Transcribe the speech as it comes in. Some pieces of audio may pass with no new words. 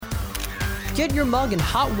Get your mug in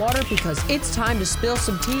hot water because it's time to spill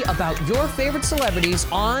some tea about your favorite celebrities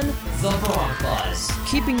on The Bronc Buzz.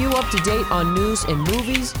 Keeping you up to date on news in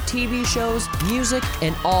movies, TV shows, music,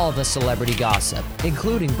 and all the celebrity gossip,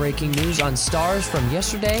 including breaking news on stars from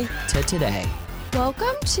yesterday to today.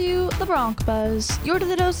 Welcome to The Bronc Buzz, your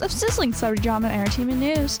daily dose of sizzling celebrity drama and entertainment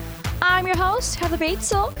news. I'm your host, Heather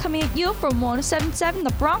Batezel, coming at you from 107.7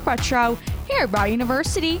 The Bronc Retro here at Brown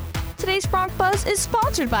University. Today's Bronc Buzz is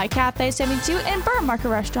sponsored by Cafe 72 and Burr Market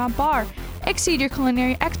Restaurant Bar. Exceed your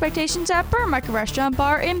culinary expectations at Burr Market Restaurant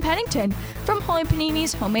Bar in Pennington. From homemade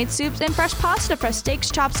paninis, homemade soups, and fresh pasta to fresh steaks,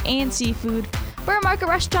 chops, and seafood, Burr Market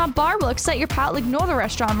Restaurant Bar will excite your palate like no other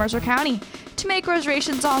restaurant in Mercer County. To make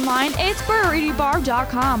reservations online, it's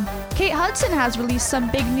burritobar.com. Kate Hudson has released some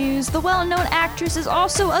big news. The well-known actress is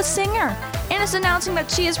also a singer and is announcing that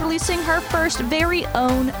she is releasing her first very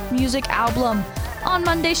own music album. On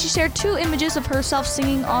Monday, she shared 2 images of herself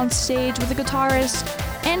singing on stage with a guitarist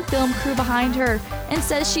and film crew behind her and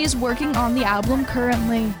says she is working on the album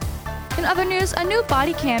currently. In other news, a new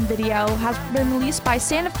body cam video has been released by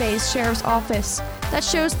Santa Fe's Sheriff's Office that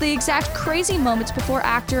shows the exact crazy moments before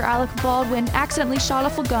actor Alec Baldwin accidentally shot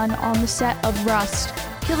off a gun on the set of Rust,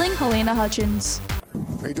 killing Helena Hutchins.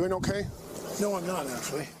 Are you doing okay? No, I'm not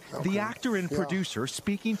actually. Okay. The actor and producer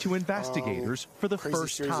speaking to investigators for the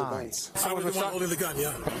first time. I was the one holding the gun, yeah.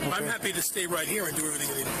 Okay. I'm happy to stay right here and do everything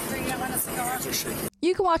I need.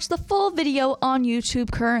 You can watch the full video on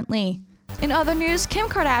YouTube currently. In other news, Kim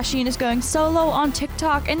Kardashian is going solo on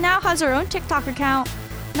TikTok and now has her own TikTok account,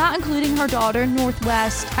 not including her daughter,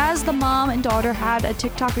 Northwest, as the mom and daughter had a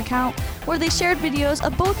TikTok account where they shared videos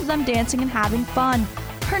of both of them dancing and having fun.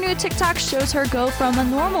 Her new TikTok shows her go from a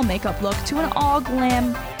normal makeup look to an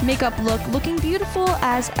all-glam makeup look, looking beautiful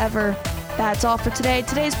as ever. That's all for today.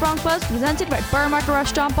 Today's Bronc Buzz presented by Burr Market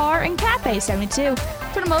Restaurant Bar and Cafe 72.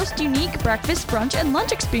 For the most unique breakfast, brunch, and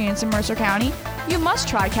lunch experience in Mercer County, you must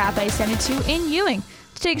try Cafe 72 in Ewing.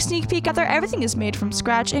 To take a sneak peek at their everything is made from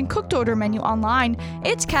scratch and cooked order menu online,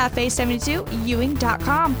 it's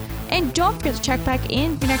cafe72ewing.com. And don't forget to check back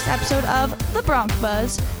in for your next episode of The Bronc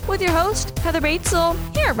Buzz with your host, Heather Batezel,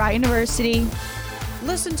 here at Brown University.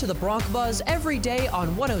 Listen to The Bronc Buzz every day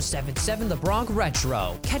on 107.7 The Bronc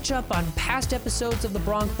Retro. Catch up on past episodes of The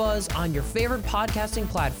Bronc Buzz on your favorite podcasting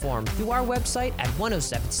platform through our website at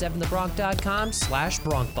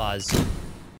 1077thebronc.com/BroncBuzz.